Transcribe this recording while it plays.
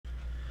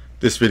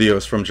This video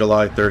is from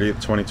July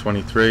 30th,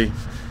 2023.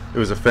 It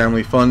was a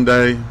family fun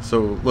day,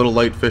 so a little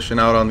light fishing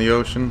out on the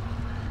ocean,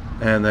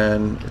 and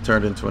then it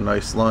turned into a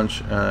nice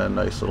lunch and a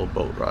nice little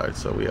boat ride.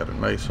 So we had a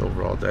nice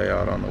overall day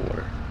out on the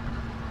water.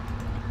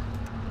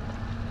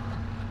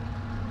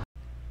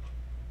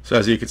 So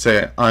as you could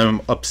say,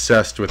 I'm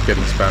obsessed with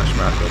getting Spanish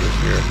mackerel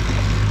this year.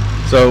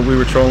 So we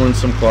were trolling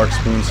some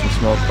Clarkspoons, some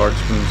small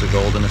Clarkspoons, a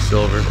gold and a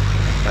silver,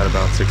 at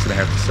about 6.5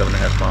 to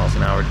 7.5 miles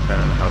an hour,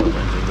 depending on how the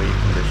winds or wave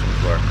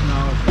conditions were.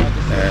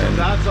 And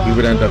we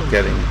would end up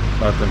getting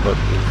nothing but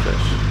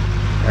bluefish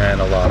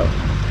and a lot of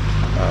them.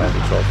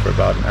 We trolled for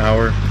about an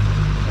hour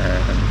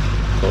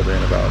and pulled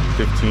in about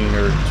 15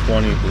 or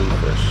 20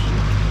 bluefish.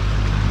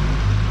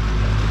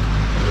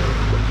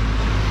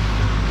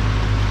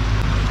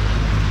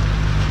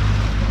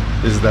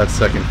 This is that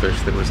second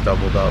fish that was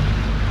doubled up.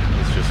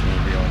 It's just me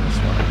reeling this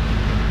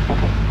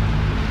one.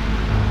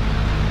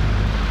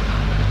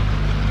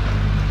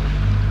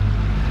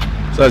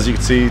 So as you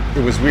can see,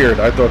 it was weird.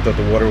 I thought that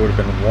the water would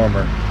have been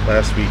warmer.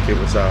 Last week it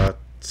was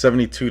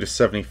 72 to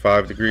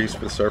 75 degrees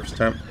for the surface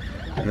temp,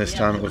 and this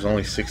time it was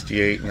only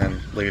 68, and then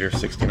later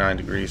 69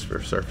 degrees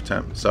for surface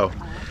temp. So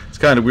it's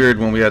kind of weird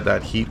when we had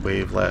that heat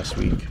wave last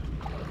week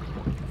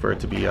for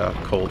it to be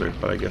colder,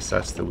 but I guess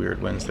that's the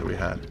weird winds that we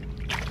had.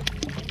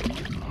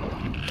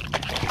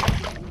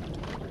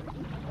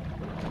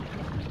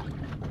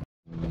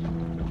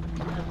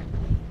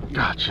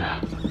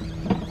 Gotcha.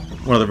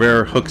 One of the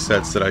rare hook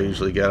sets that I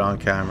usually get on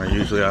camera.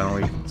 Usually I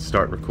only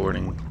start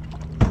recording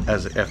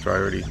after I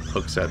already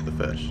hook set the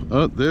fish.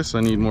 Oh, this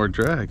I need more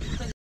drag.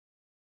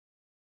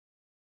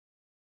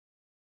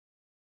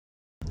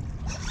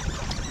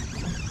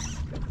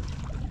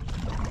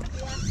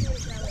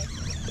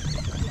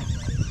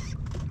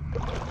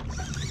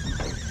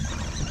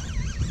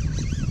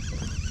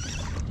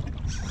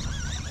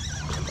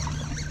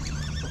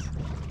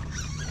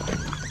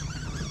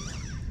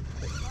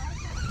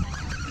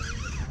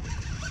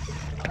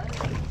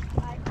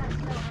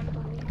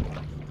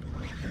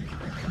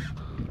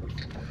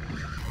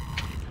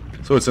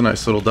 So it's a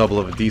nice little double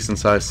of a decent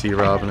sized sea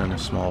robin and a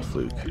small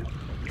fluke.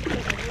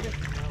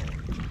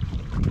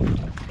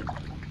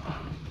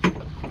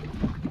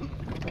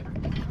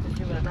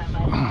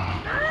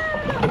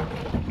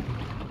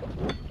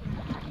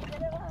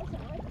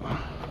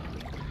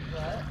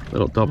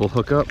 Little double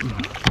hookup.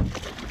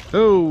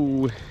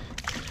 Oh!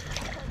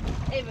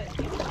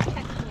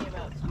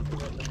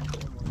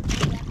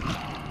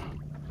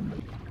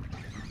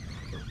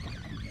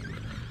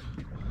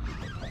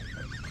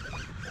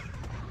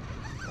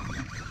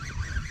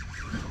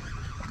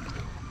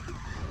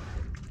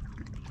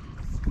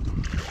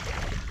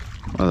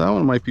 Well, that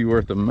one might be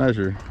worth a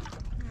measure.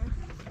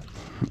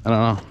 I don't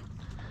know.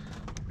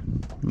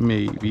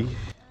 Maybe.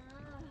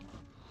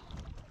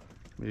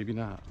 Maybe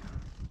not.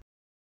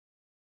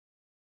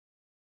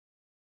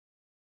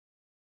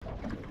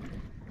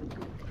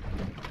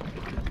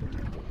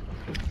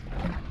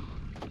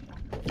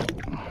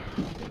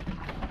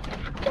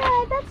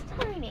 Dad, that's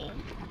tiny.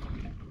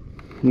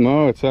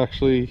 No, it's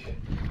actually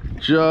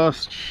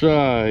just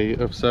shy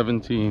of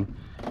 17.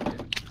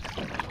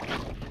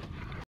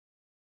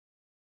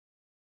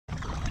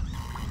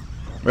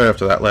 Right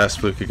after that last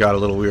fluke, it got a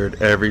little weird.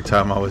 Every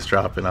time I was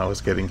dropping, I was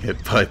getting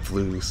hit by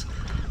blues.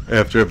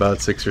 After about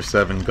 6 or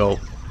 7 gulp,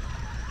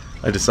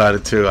 I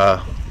decided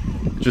to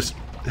just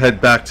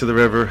head back to the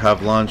river,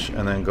 have lunch,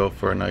 and then go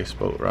for a nice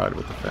boat ride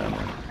with the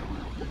family.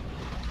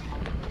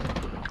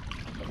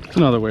 It's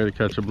another way to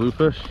catch a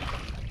bluefish.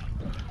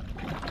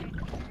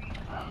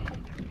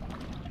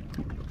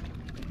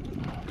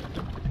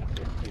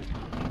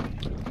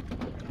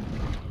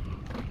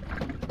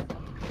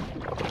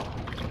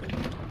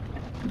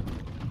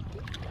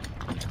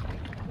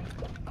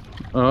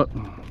 Oh.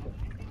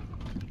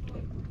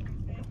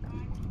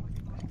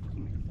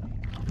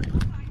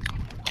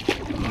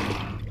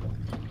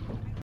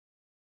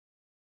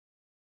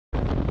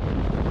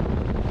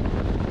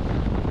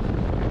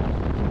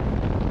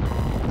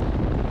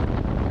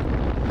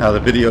 Now the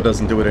video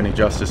doesn't do it any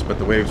justice, but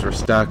the waves were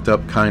stacked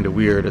up kind of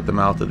weird at the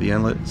mouth of the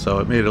inlet, so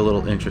it made it a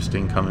little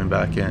interesting coming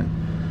back in.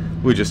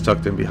 We just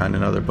tucked in behind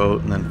another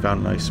boat and then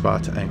found a nice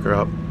spot to anchor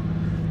up,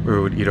 where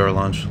we would eat our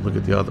lunch,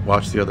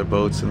 watch the other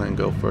boats, and then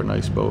go for a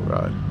nice boat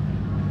ride.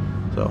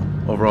 So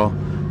overall,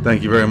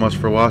 thank you very much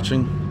for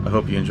watching. I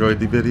hope you enjoyed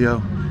the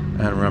video,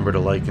 and remember to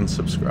like and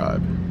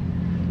subscribe.